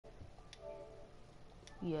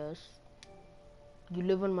Yes. You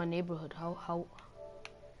live in my neighborhood. How?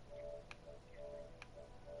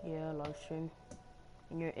 Yeah, live stream.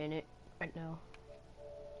 And you're in it right now.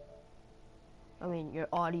 I mean, your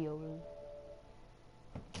audio room.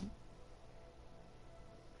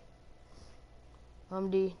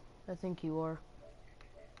 Hamdi, I think you are.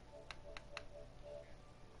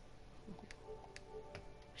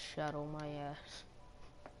 Shadow my ass.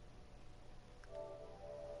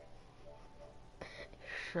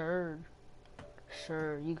 Sure.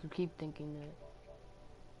 Sure, you could keep thinking that.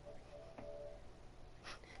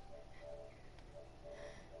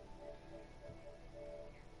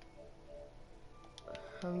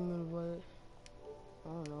 What? I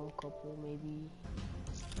don't know, a couple maybe.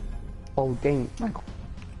 Oh dang, Michael.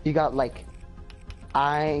 You got like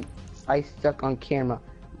I stuck on camera.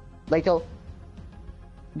 Like you're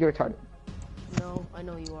retarded. No, I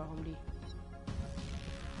know you are, Hamdi.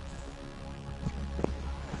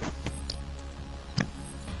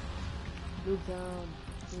 Look down,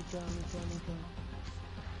 look down, look down, look down.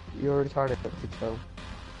 You're retarded, so.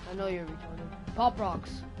 I know you're retarded. Pop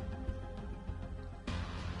rocks.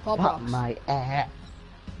 Pop Pop rocks. my ass.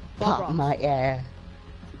 Pop Pop rocks. my ass.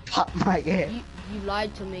 Pop my ass. You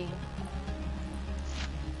lied to me.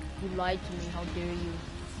 You lied to me. How dare you?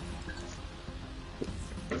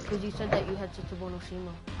 Because you said that you had Tetsubo no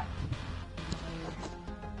Shima.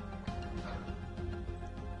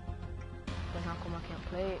 Then how come I can't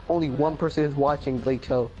play it? Only one person is watching Blake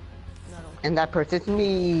Cho. And that person's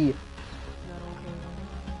me.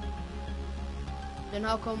 Then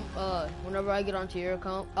how come whenever I get onto your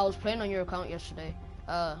account, I was playing on your account yesterday,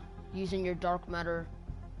 using your Dark Matter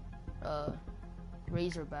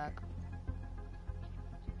Razorback.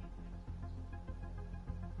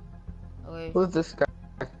 Okay. Who's this guy?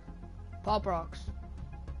 Pop Rocks.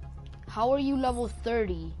 How are you level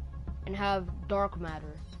 30 and have Dark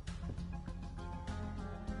Matter?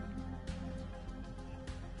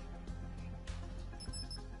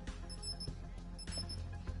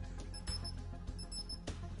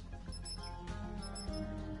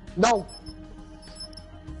 No.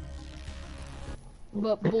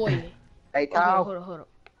 But boy. Hey, Tao. Okay, hold up.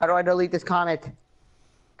 How do I delete this comment?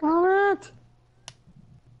 Comment.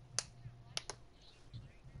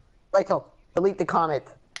 Laito, delete the comment.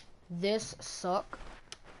 This suck.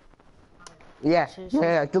 Yeah,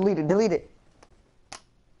 yeah, delete it, delete it.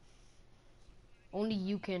 Only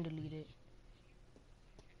you can delete it.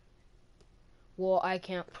 Well, I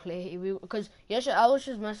can't play because yesterday I was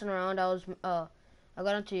just messing around. I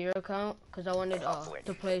got into your account because I wanted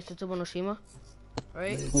to play Tetsubo no Shima,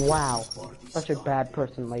 right? Wow, such a bad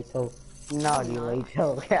person, Laito. Naughty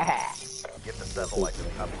Laito. Get the satellite to the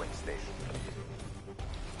uplink station.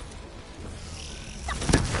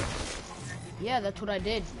 Yeah, that's what I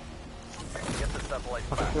did. Get the satellite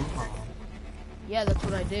back. Yeah, that's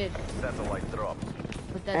what I did. Satellite dropped.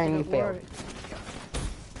 But that didn't work.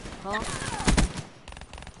 Huh?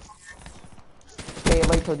 Hey,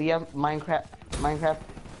 Laito, do you have Minecraft? No,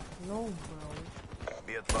 bro.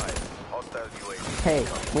 Be advised, hostile UAV. Hey,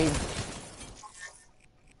 we.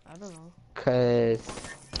 I don't know. Cause.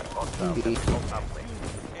 Hostile Maybe. uplink.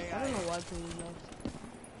 I don't know why can you left.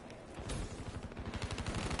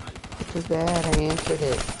 Too bad I answered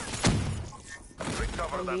it.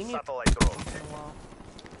 Recover that satellite drone. Wow.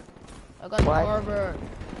 I got the Carver.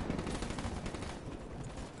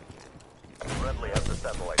 Friendly has the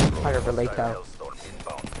satellite drone. Carver Laito. Hailstorm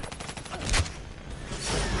inbound.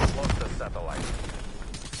 Lost the satellite.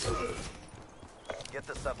 Get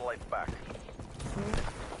the satellite back.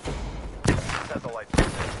 Satellite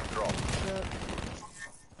dropped.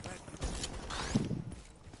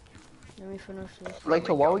 Let me finish this.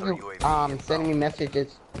 Laito, what were you sending me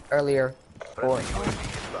messages earlier for? I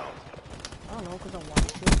don't know, cause I want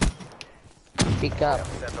to. Speak up.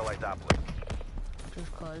 Satellite uplink.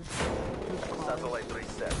 Just cause. Satellite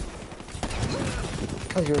reset.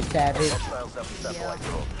 Cause you're a savage. Hostiles have the satellite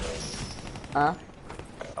drone. Huh?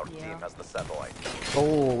 Our team has the satellite.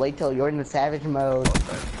 Oh, Laito, you're in the savage mode.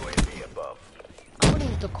 Hostile UAV above. I'm gonna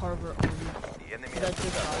use the Carver only. The enemy has the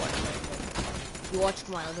satellite. You watched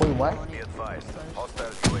my other Wait, what? Be advised,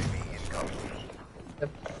 hostile UAV incoming.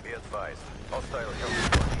 Be advised, hostile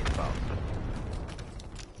helicopter inbound.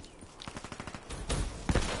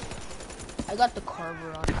 I got the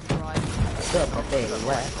Carver on the drive.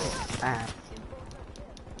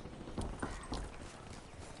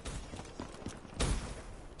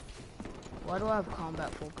 Why do I have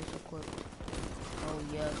combat focus equipped? Oh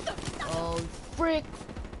yes. Oh frick!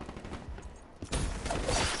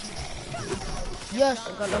 Yes, I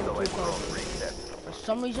got level 2 Carver. For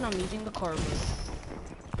some reason I'm using the Carver.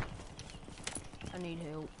 I need need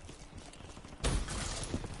help.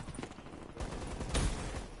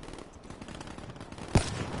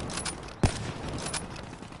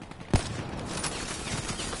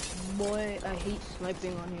 Boy, I hate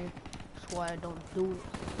sniping on here. That's why I don't do it.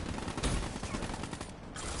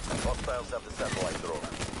 Hostiles have the satellite drone.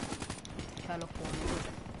 California.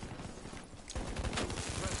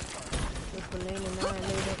 Look for lane and now I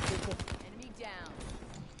laid up people. Enemy down.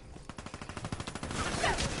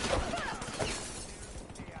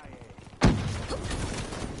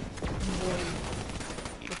 Boy,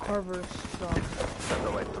 the Carver sucks.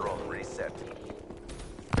 Satellite drone reset.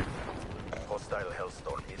 Hostile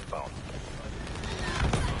Hellstorm inbound.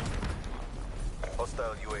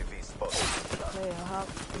 Hostile UAV spotted. Hey, I hop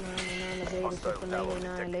 99 a day to Hostile for tower 99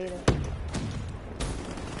 detected. later.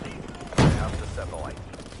 I have the satellite.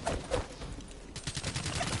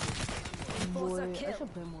 Boy, I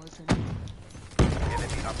should play more than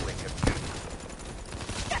Enemy uplink active.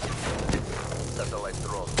 Satellite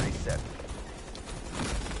drone reset.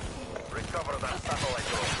 Recover that satellite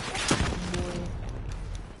drone. boy.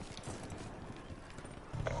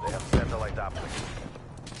 They have satellite uplink.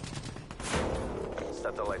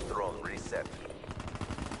 Satellite drone reset.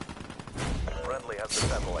 Friendly has the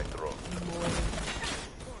satellite drone.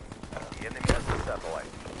 The enemy has the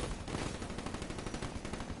satellite.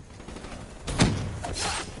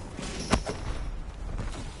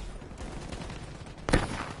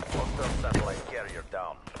 Hostile satellite carrier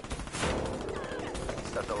down.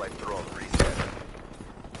 Satellite drone reset.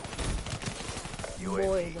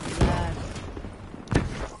 Boy, UAV. the lag.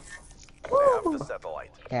 They have the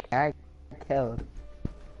satellite. Yeah, I killed.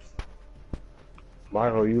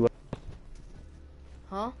 Michael,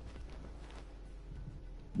 Huh?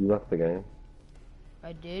 you left the game.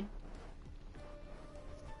 I did.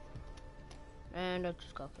 And I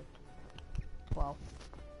just got kicked. Wow.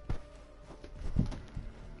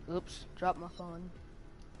 Oops, dropped my phone.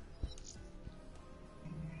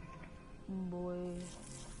 Boy.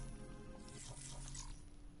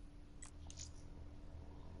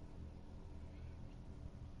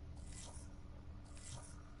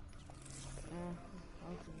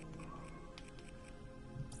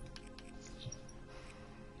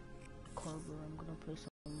 Carver, I'm gonna play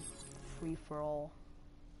some free for all.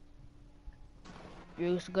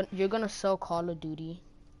 You're gonna sell Call of Duty.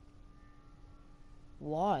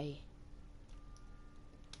 Why?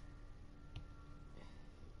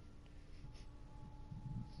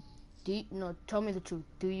 No, tell me the truth.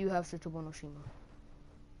 Do you have Setsubo no Shima?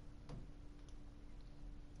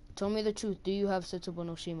 Tell me the truth. Do you have Setsubo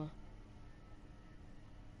no Shima?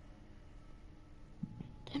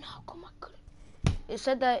 Then how come I couldn't? It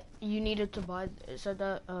said that you needed to buy. It said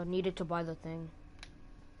that needed to buy the thing.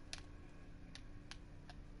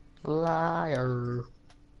 Liar.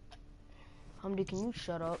 Hamdi, can you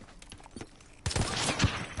shut up?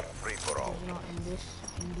 Free for all. You're not in this.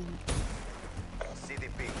 Indeed.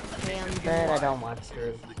 CDP. Hey, I'm But I don't want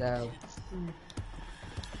to, so.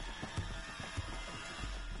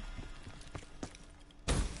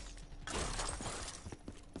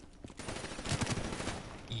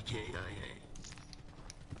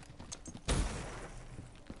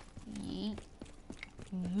 Yeet.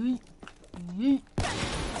 Yeet. Yeet.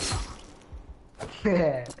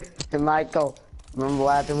 Hey, Michael, remember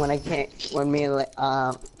what happened when I can't,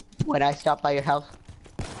 when I stopped by your house?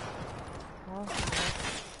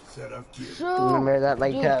 So, Remember that,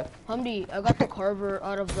 like, dude, Hamdi, I got the Carver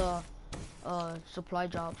out of the supply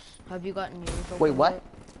drops. Have you gotten yours? Wait, what? yet?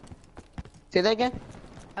 Say that again?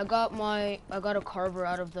 I got a Carver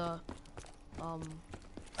out of the I'm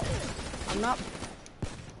not.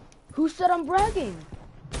 Who said I'm bragging?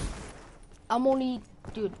 I'm only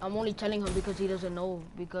telling him because he doesn't know,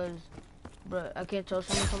 because bruh, I can't tell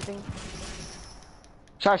someone something.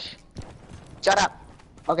 Shush. Shut up.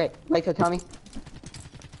 Okay, like, so tell me.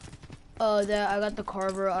 That I got the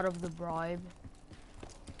Carver out of the bribe.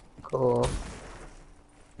 Cool.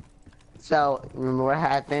 So, remember what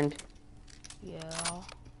happened? Yeah.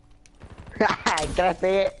 Can I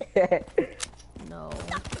say it? No.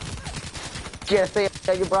 Can I say it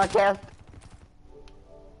on your broadcast?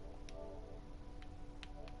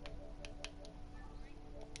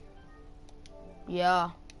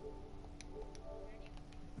 Yeah.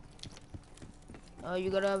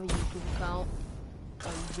 You gotta have a YouTube account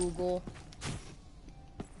on Google.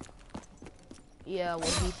 Yeah, what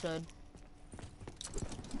he said.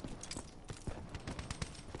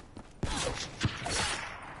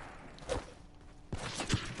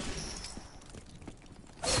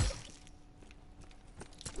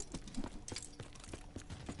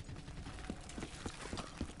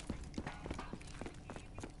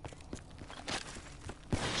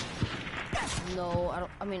 No, I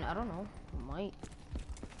don't. I mean, I don't know. Might.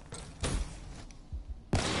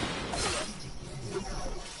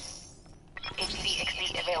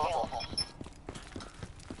 HCXD available.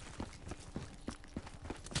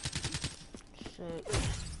 Shit.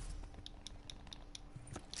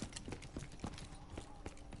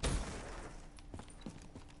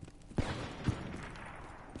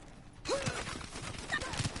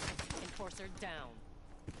 Enforcer down.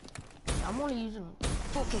 I'm only using.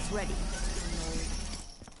 Focus ready.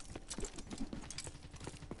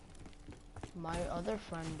 My other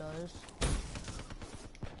friend does.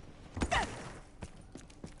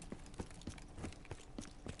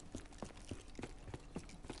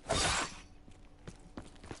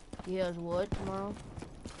 He has what tomorrow?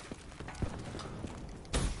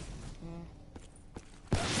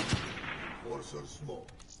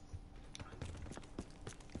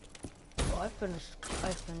 Oh, I finished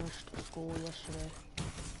school yesterday.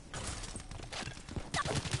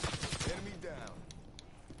 Enemy down.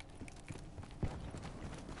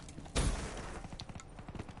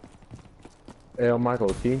 Hey,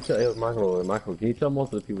 Michael, can you tell, Michael, can you tell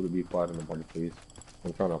most of the people to be quiet in the party, please?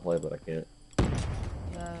 I'm trying to play, but I can't.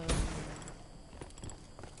 Yeah.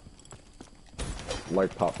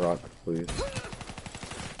 Like Pop Rock, please.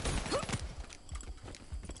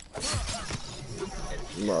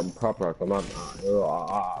 Pop Rock, I'm not,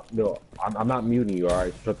 no, I'm not muting you,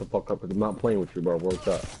 alright? Shut the fuck up, because I'm not playing with you, bro. Real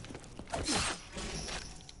talk.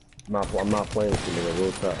 I'm not playing with you, nigga.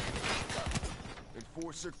 Real talk.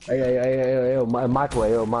 Enforcer Hey,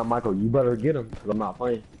 Michael, you better get him, because I'm not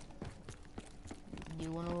playing. Do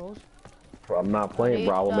you want to roll? Bro, I'm not playing,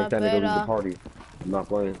 bro. I will make that nigga leave the party. I'm not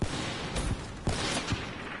playing.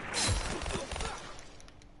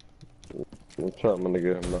 What's up, my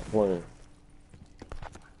nigga? I'm not playing.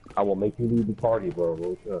 I will make you leave the party, bro.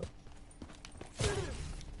 What's up?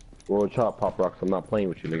 Roll chop, Pop Rocks. I'm not playing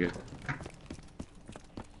with you, nigga.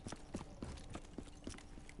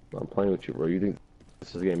 I'm playing with you, bro. You think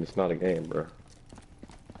this is a game? It's not a game, bro.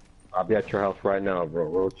 I'll be at your house right now, bro.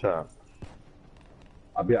 Roll chop.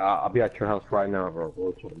 I'll be at your house right now, bro.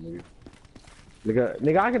 Roll chop, nigga.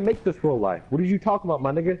 Nigga, I can make this real life. What did you talk about,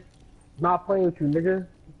 my nigga? Not playing with you, nigga.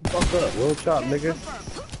 Fuck up, roll chop, nigga.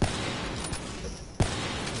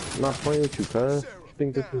 I'm not playing with you, cuz. What you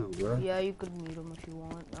think this is, bro? Yeah, you could meet him if you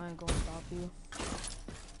want. I ain't gonna stop you.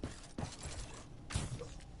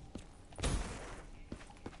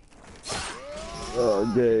 Oh,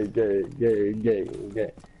 gay. Gang.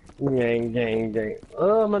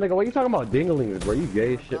 My nigga, what you talking about dinglings, bro? You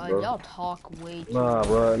gay as shit, bro. Y'all talk way too Nah, much.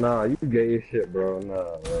 bro, nah, you gay as shit, bro.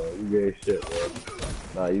 Nah, bro, you gay as shit, bro.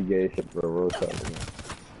 Nah, you gay as shit, bro. Real talk, man.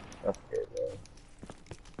 That's gay, bro.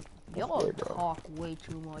 Y'all gay, bro. talk way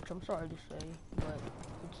too much. I'm sorry to say, but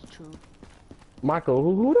it's true. Michael,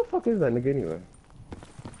 who the fuck is that nigga anyway?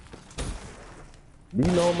 Do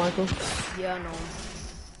you know him, Michael? Yeah, I know.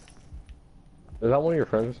 Is that one of your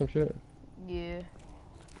friends or some shit? Yeah.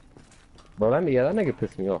 Bro, that nigga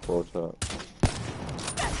pissed me off, real talk.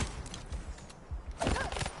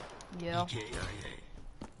 Yeah.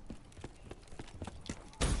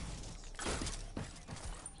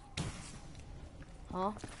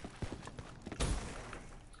 Huh?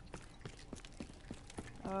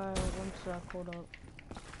 Alright, one sec, hold up.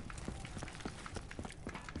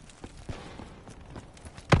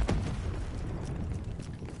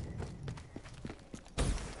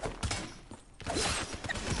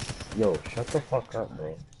 Yo, shut the fuck up,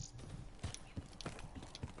 bro.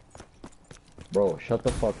 Bro, shut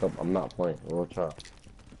the fuck up. I'm not playing. Real talk.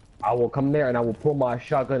 I will come there and I will pull my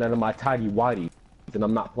shotgun out of my tidy whitey. Then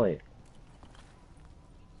I'm not playing.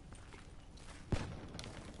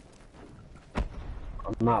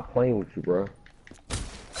 I'm not playing with you, bro.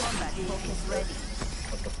 Combat focus ready.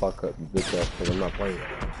 Shut the fuck up, you bitch ass nigga. I'm not playing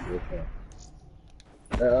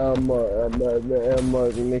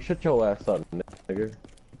with you. Man, shut your ass up, nigga.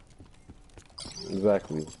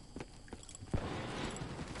 Exactly.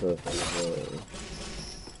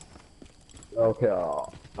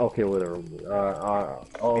 Okay, whatever.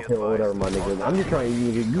 Okay, whatever, my nigga. I'm just trying to.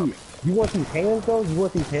 You want these hands, though? You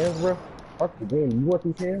want these hands, bro? Fuck the game. You want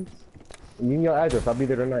these hands? Give me your address. I'll be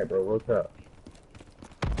there tonight, bro. What's up?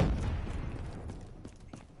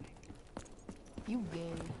 You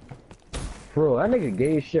gay. For real, that nigga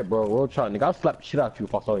gay as shit, bro. Real talk, nigga. I'll slap the shit out you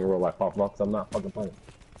if I saw you in real life, bro. Cause I'm not fucking playing.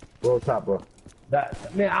 Real talk, bro.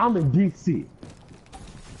 Man, I'm in DC.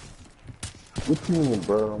 What you mean,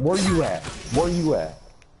 bro? Where you at?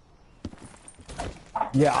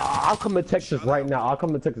 Yeah, I'll come to Texas right now. Give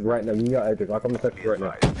me your address. I'll come to Texas right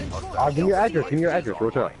now. Give me your address.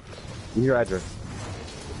 Real talk. Give me your address.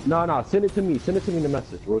 No, send it to me. Send it to me in the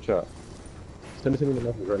message. Real talk. Send it to me in the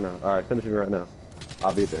message right now. Alright, send it to me right now.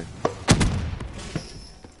 I'll be there.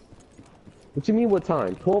 What you mean what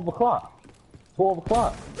time? 12 o'clock. 12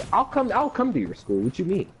 o'clock. I'll come to your school. What you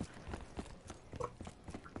mean? What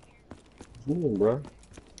you mean, bro?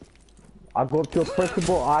 I'll go up to a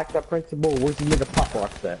principal, I ask that principal, where's the nigga Pop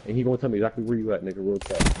Rocks at? And he gonna tell me exactly where you at, nigga, real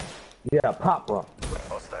chat. Yeah, Pop Rock.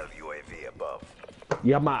 Hostile UAV above.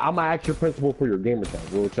 Yeah, I'm gonna ask your principal for your gamer tag,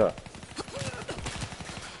 real chat.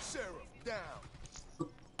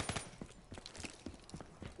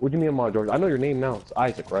 What do you mean, Ma George? I know your name now. It's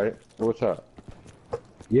Isaac, right? What's up?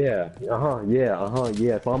 Yeah.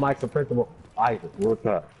 Yeah. So I'm asking principal Isaac. What's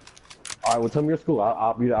up? All right. Well, tell me your school.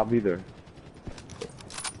 I'll be there.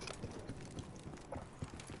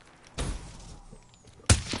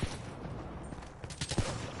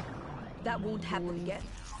 That won't happen again.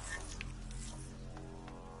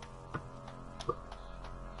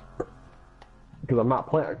 Because I'm not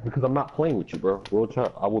playing with you, bro. Real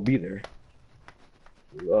chat. I will be there.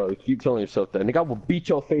 Keep telling yourself that, nigga. I will beat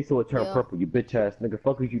your face till it turn purple, you bitch ass nigga.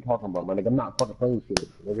 Fuck is you talking about, my nigga? I'm not fucking playing with you,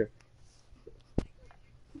 nigga.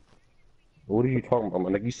 What are you talking about, my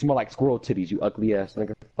nigga? You smell like squirrel titties, you ugly ass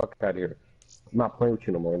nigga. Fuck out of here. I'm not playing with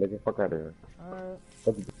you no more, nigga. Fuck out of here. Alright.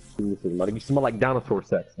 Fuck you, my nigga. You smell like dinosaur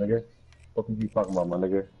sex, nigga. Fuck is you talking about, my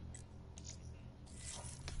nigga?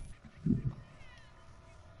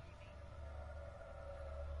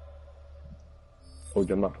 Oh,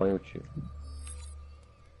 I'm not playing with you.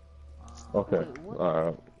 Okay.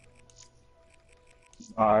 Alright.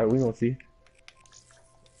 Alright, we gonna see.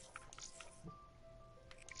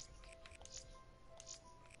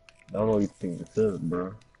 I don't know what you think this is,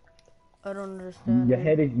 bro. I don't understand. Your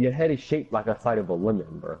head is shaped like a side of a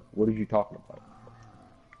lemon, bro. What are you talking about?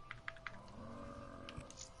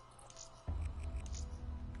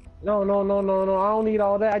 No. I don't need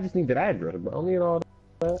all that. I just need that address, bro. I don't need all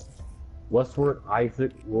that. Westward,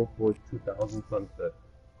 Isaac, Wolfwood, 2000 Sunset.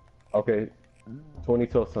 Okay,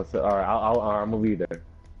 2012 Sunset. All right, I'm gonna be there.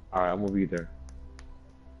 All right, I'm gonna be there.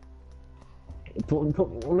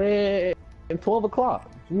 Man, 12 o'clock.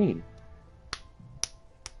 What you mean?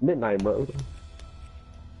 Midnight, bro.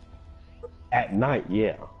 At night,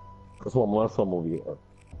 yeah. That's what I'm gonna be there.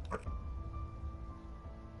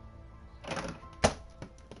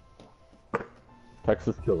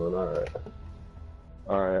 Texas killing. All right.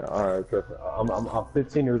 Trust me. I'm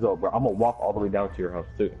 15 years old, bro. I'm gonna walk all the way down to your house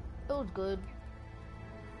too. It was good.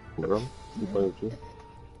 Bro, I'm playing with you.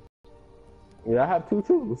 Yeah, I have two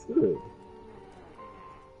too. What's good?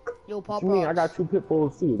 Yo, Pop What you mean? I Rocks. got two pit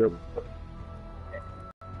bulls too.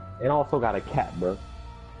 And also got a cat, bro.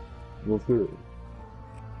 What's good?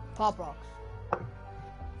 Pop Rocks.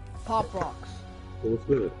 Pop Rocks. What's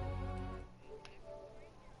good?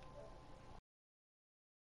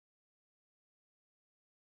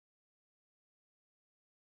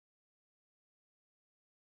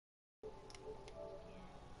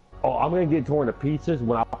 Oh, I'm gonna get torn to pieces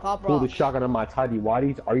when I pull the Rocks. shotgun on my tidy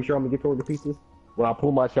whities. Are you sure I'm gonna get torn to pieces? When I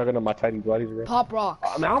pull my shotgun on my tidy whities again? Pop Rocks.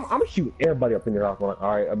 I mean, I'm gonna shoot everybody up in your house.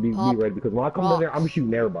 Alright, I'll be ready because when I come down there, I'm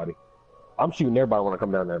shooting everybody. I'm shooting everybody when I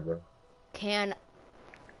come down there, bro.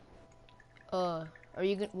 Are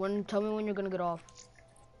you gonna tell me when you're gonna get off?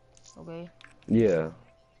 Okay. Yeah.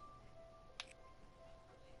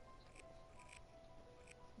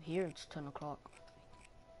 Here it's 10 o'clock.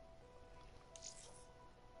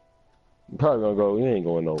 I'm probably gonna go. You ain't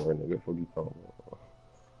going nowhere, nigga. Fuck you talking about?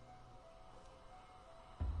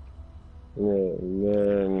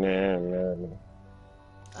 Nah.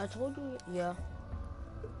 I told you, yeah.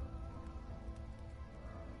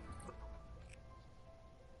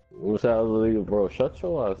 What's that, bro? Shut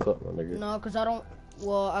your ass up, my nigga. No, cause I don't.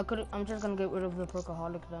 Well, I'm just gonna get rid of the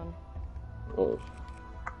perkaholic then. Oh.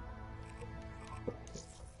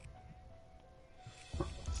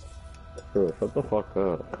 Bro, shut the fuck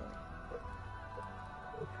up.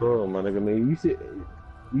 Bro, my nigga, man,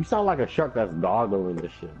 you sound like a shark that's goggling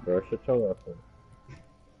this shit, bro. Shut your ass up.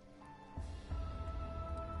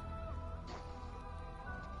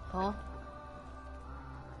 Huh?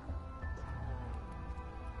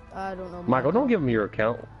 I don't know. Michael, don't give him your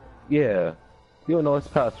account. Yeah. You don't know his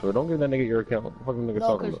password. Don't give that nigga your account. What the fucking nigga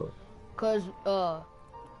talking about? Cause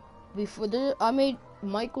before this, I made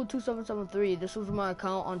Michael2773. This was my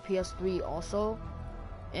account on PS3 also,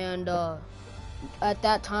 and at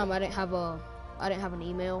that time I didn't have an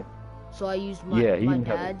email, so I used my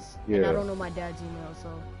dad's, and I don't know my dad's email,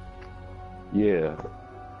 so. Yeah.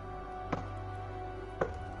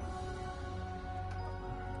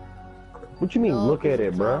 What you mean, look at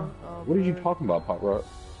it, bro? What are you talking about, Pop Rock?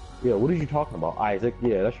 Yeah, what are you talking about? Isaac?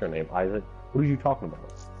 Yeah, that's your name, Isaac. What are you talking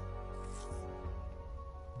about?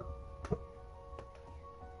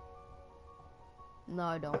 No,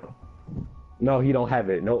 I don't. No, he don't have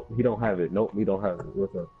it. Nope, he don't have it. Nope, he don't have it.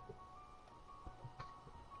 What's up?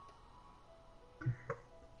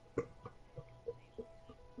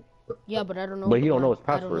 Yeah, but I don't know. But he don't know his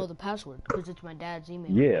I don't know password. the password because it's my dad's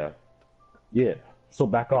email. Yeah, yeah. So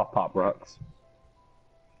back off, Pop Rocks.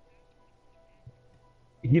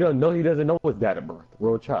 He doesn't know. He doesn't know his date of birth.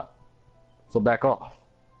 Real chop. So back off.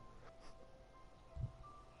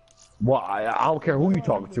 Well, I don't care who you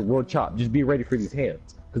talking to. Real chop. Just be ready for these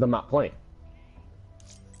hands, cause I'm not playing.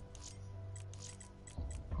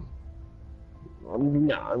 All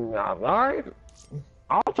right.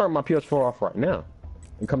 I'll turn my PS4 off right now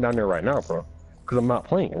and come down there right now, bro. Cause I'm not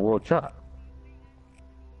playing. Real chop.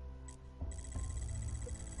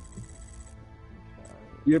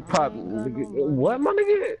 You're probably what, my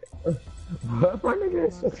nigga? What, my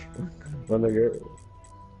nigga? My nigga.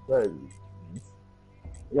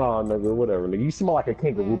 No, nigga, whatever, nigga. You smell like a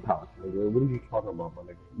kangaroo pouch, nigga. What are you talking about, my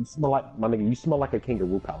nigga? You smell like, my nigga, you smell like a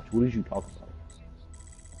kangaroo pouch. What are you talking about?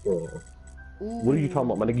 Bro. What are you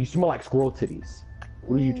talking about, my nigga? You smell like squirrel titties.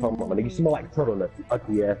 What are you talking about, my nigga? You smell like turtlenecks, you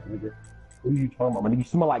ugly ass nigga. What are you talking about, my nigga? You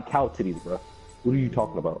smell like cow titties, bro. What are you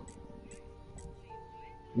talking about?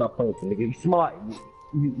 I'm not playing with you, nigga.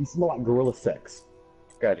 You smell like gorilla sex.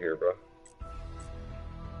 Get out of here, bro.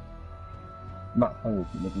 I'm not playing with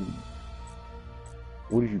you, nigga.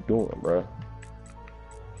 What are you doing, bro?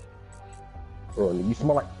 Bro, you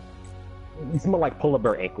smell like polar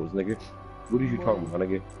bear ankles, nigga. What are you talking about,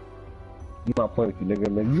 nigga? I'm not playing with you,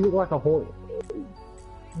 nigga. Man, you look like a horse.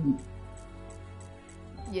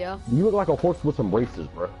 Yeah. You look like a horse with some braces,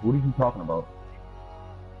 bro. What are you talking about?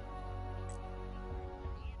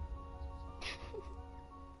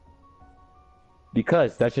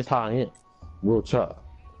 Because that's just how I am. Real chop.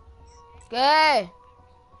 Okay.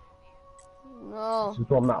 No.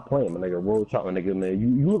 So I'm not playing, my nigga. Real chop, my nigga, man.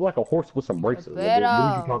 You look like a horse with some braces, nigga. What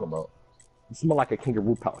are you talking about? You smell like a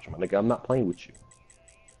kangaroo pouch, my nigga. I'm not playing with you.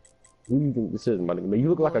 What do you think this is, my nigga? Man, you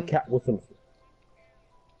look like a cat with some...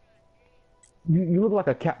 You look like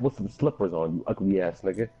a cat with some slippers on, you ugly ass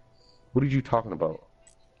nigga. What are you talking about?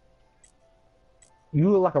 You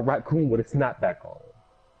look like a raccoon with a snapback on.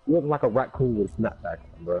 You look like a raccoon with a snapback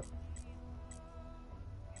on, bro.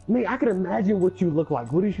 Man, I can imagine what you look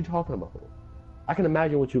like. What are you talking about? I can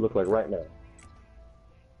imagine what you look like right now.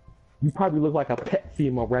 You probably look like a pet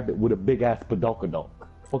female rabbit with a big ass badonkadonk.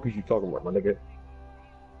 What is you talking about, my nigga?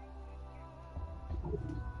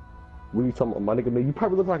 What are you talking about, my nigga? Man, you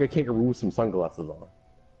probably look like a kangaroo with some sunglasses on.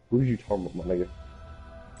 What are you talking about, my nigga?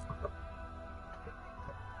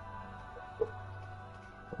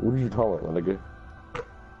 What are you talking about, my nigga?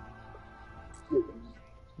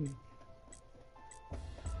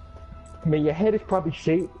 Man, your head is probably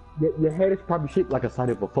shaped. Your head is probably shaped like a side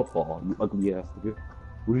of a football. You ugly ass nigga.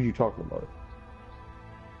 What are you talking about?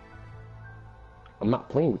 I'm not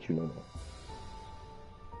playing with you no more.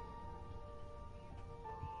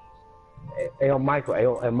 Hey,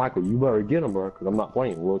 Michael. Hey, Michael, you better get him, bro, because I'm not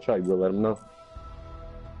playing. We'll try. You better let him know.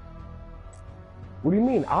 What do you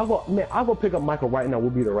mean? I'll go pick up Michael right now.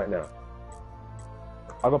 We'll be there right now.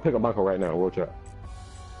 I'll go pick up Michael right now. We'll try.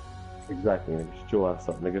 Exactly, nigga. Shut your ass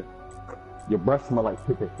up, nigga. Your breath smell like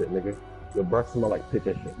pick and shit, nigga. Your breath smell like pick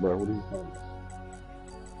and shit, bro. What are you talking about?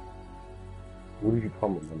 What are you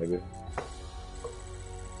talking about, my nigga?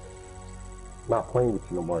 Not playing with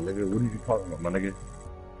you no more, nigga. What are you talking about, my nigga?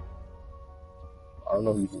 I don't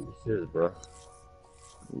know who you think this is, bro.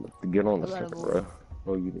 To get on the second, bro.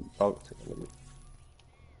 Oh, you didn't talk to me, nigga.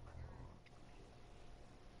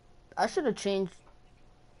 I should have changed.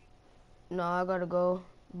 No, I gotta go.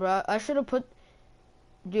 Bro, I should have put...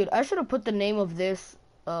 Dude, I should have put the name of this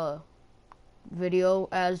video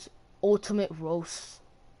as Ultimate Roast.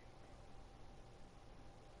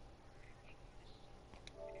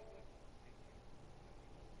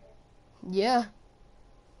 Yeah.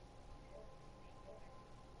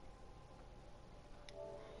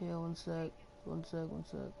 Yeah, one sec.